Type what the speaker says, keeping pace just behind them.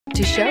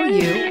to show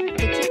you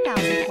the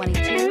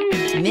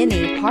 2022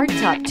 Mini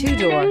Hardtop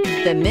 2-Door.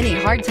 The Mini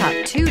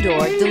Hardtop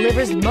 2-Door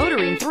delivers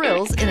motoring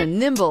thrills in a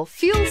nimble,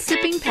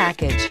 fuel-sipping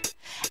package.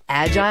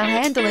 Agile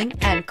handling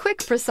and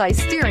quick, precise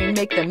steering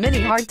make the Mini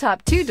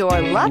Hardtop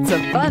 2-Door lots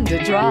of fun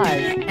to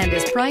drive and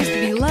is priced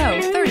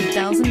below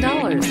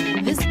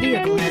 $30,000. This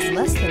vehicle has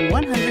less than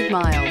 100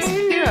 miles.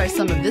 Here are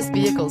some of this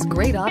vehicle's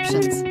great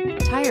options: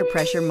 tire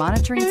pressure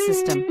monitoring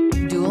system,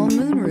 dual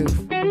moonroof,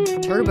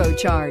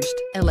 turbocharged,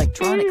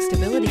 electronic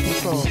stability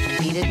control,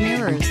 heated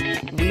mirrors,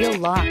 wheel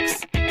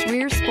locks,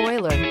 rear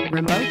spoiler,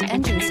 remote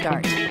engine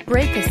start,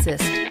 brake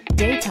assist,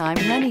 daytime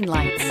running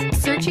lights.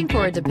 Searching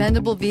for a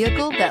dependable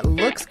vehicle that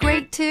looks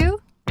great too?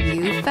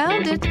 You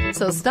found it,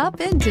 so stop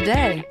in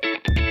today.